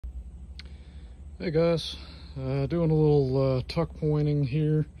Hey guys, doing a little tuck pointing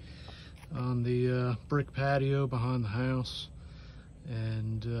here on the brick patio behind the house,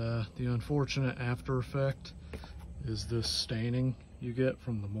 and the unfortunate after effect is this staining you get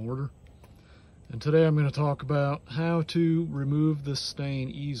from the mortar. And today I'm going to talk about how to remove this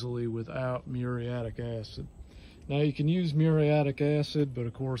stain easily without muriatic acid. Now you can use muriatic acid, but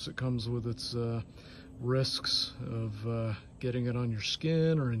of course it comes with its risks of getting it on your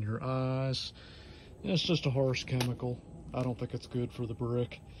skin or in your eyes. It's just a harsh chemical. I don't think it's good for the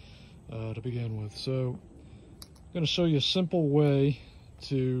brick to begin with. So I'm going to show you a simple way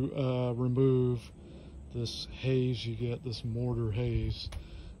to remove this haze you get, this mortar haze.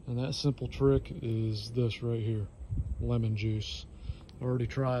 And that simple trick is this right here, lemon juice. I already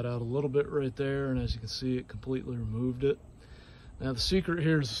tried out a little bit right there, and as you can see, it completely removed it. Now the secret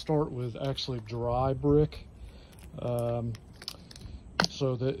here is to start with actually dry brick,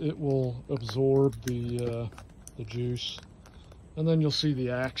 so that it will absorb the juice, and then you'll see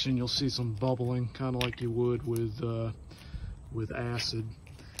the action. You'll see some bubbling, kind of like you would with acid.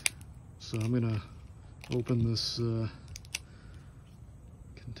 So I'm gonna open this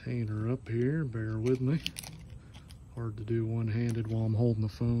container up here. Bear with me. Hard to do one-handed while I'm holding the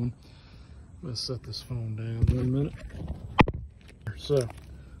phone. I'm gonna set this phone down in a minute. So I'm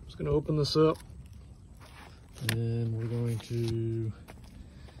just gonna open this up, and we're going to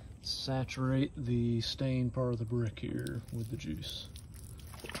saturate the stained part of the brick here with the juice.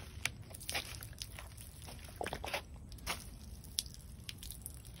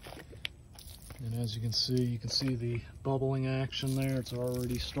 And as you can see the bubbling action there. It's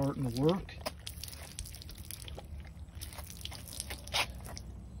already starting to work.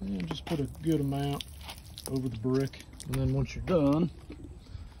 And just put a good amount over the brick, and then once you're done,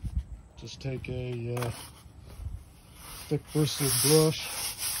 just take a thick bristled brush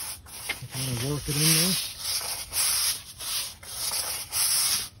and kind of work it in there.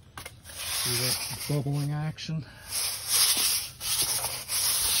 See that bubbling action?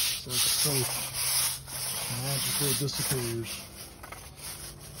 It's like soap. Magically disappears.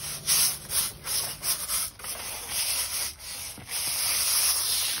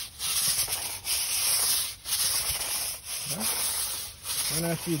 And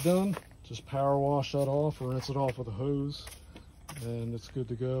after you're done, just power wash that off or rinse it off with a hose, and it's good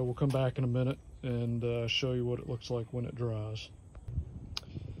to go. We'll come back in a minute and show you what it looks like when it dries.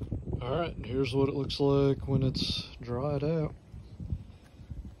 All right, and here's what it looks like when it's dried out.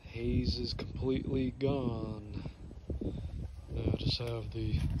 Haze is completely gone. Now I just have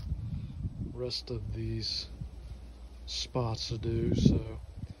the rest of these spots to do. So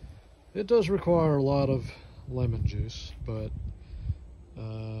it does require a lot of lemon juice, but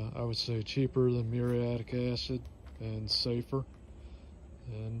I would say cheaper than muriatic acid and safer,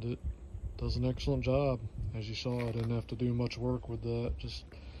 and it does an excellent job. As you saw, I didn't have to do much work with that. Just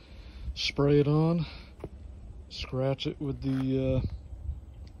spray it on, scratch it with the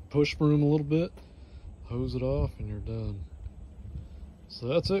push broom a little bit, hose it off, and you're done. So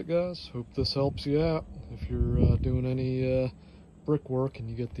that's it, guys. Hope this helps you out if you're doing any brickwork and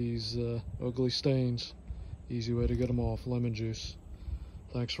you get these ugly stains. Easy way to get them off, lemon juice.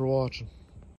 Thanks for watching.